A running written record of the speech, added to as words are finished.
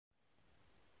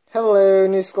Hello,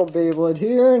 New School Beyblade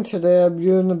here, and today I'm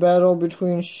doing the battle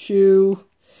between Shu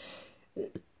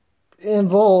and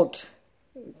Valt.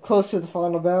 Close to the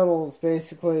final battles,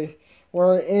 basically.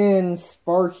 We're in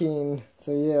Sparking,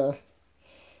 so yeah.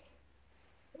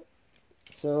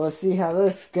 So let's see how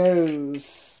this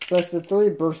goes. Best of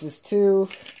 3 versus 2.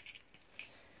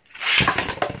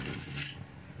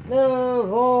 No,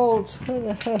 Valt!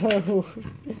 No!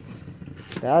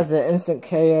 That was an instant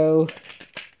KO.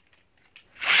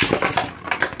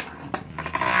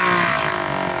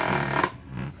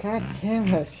 God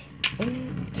damn it.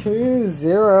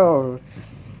 2-0.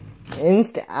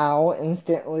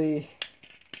 Instantly.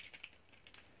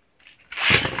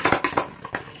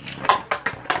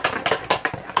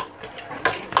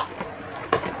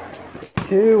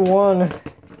 2-1.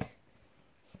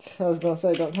 I was gonna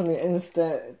say, don't tell me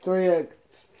instant.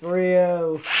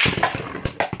 3-0.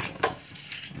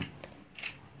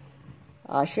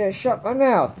 I should have shut my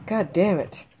mouth. God damn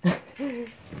it.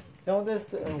 Don't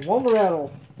this one more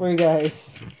battle for you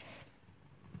guys,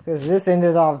 because this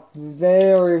ended off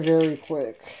very, very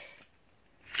quick.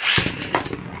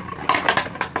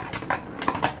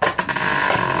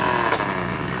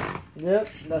 Yep,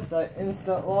 that's that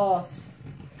instant loss.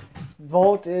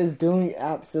 Valt is doing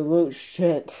absolute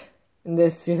shit in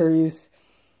this series.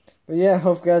 But yeah,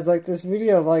 hope you guys like this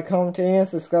video. Like, comment, and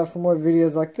subscribe for more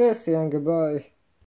videos like this, and goodbye.